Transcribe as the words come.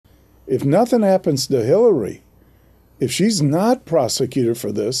if nothing happens to Hillary, if she's not prosecuted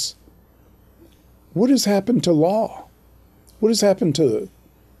for this, what has happened to law? What has happened to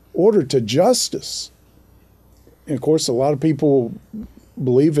order, to justice? And of course, a lot of people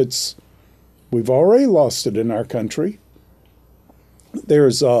believe we've already lost it in our country.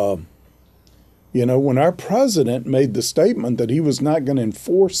 There's, when our president made the statement that he was not going to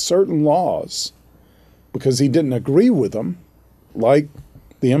enforce certain laws because he didn't agree with them, like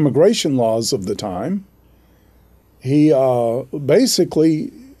the immigration laws of the time, he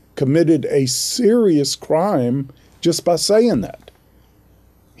basically committed a serious crime just by saying that.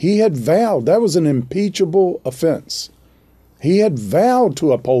 He had vowed, that was an impeachable offense. He had vowed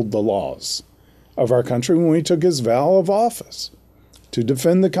to uphold the laws of our country when he took his vow of office, to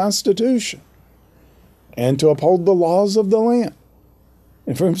defend the Constitution and to uphold the laws of the land.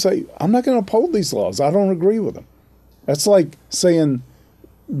 And for him to say, I'm not going to uphold these laws, I don't agree with them. That's like saying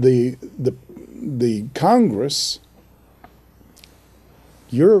the Congress,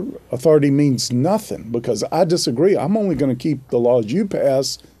 your authority means nothing because I disagree. I'm only going to keep the laws you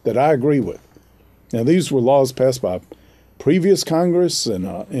pass that I agree with. Now, these were laws passed by previous Congress and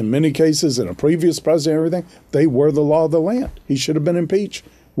in many cases in a previous president and everything. They were the law of the land. He should have been impeached.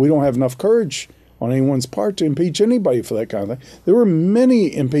 We don't have enough courage on anyone's part to impeach anybody for that kind of thing. There were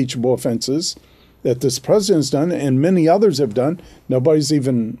many impeachable offenses that this president's done and many others have done. Nobody's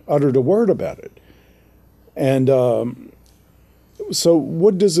even uttered a word about it. And so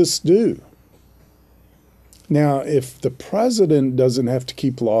what does this do? Now, if the president doesn't have to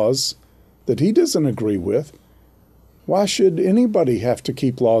keep laws that he doesn't agree with, why should anybody have to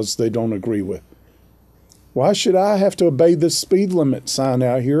keep laws they don't agree with? Why should I have to obey this speed limit sign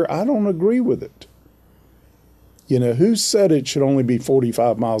out here? I don't agree with it. Who said it should only be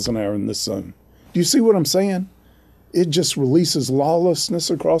 45 miles an hour in this zone? Do you see what I'm saying? It just releases lawlessness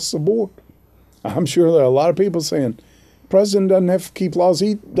across the board. I'm sure there are a lot of people saying, President doesn't have to keep laws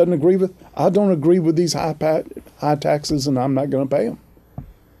he doesn't agree with. I don't agree with these high taxes and I'm not going to pay them.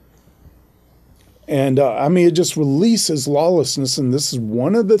 And it just releases lawlessness. And this is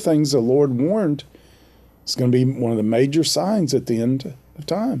one of the things the Lord warned. It's going to be one of the major signs at the end of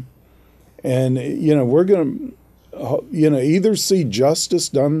time. And, we're going to, either see justice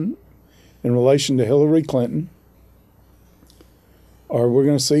done in relation to Hillary Clinton, or we're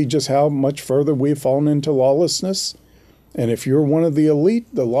going to see just how much further we've fallen into lawlessness. And if you're one of the elite,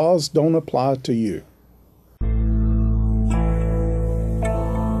 the laws don't apply to you.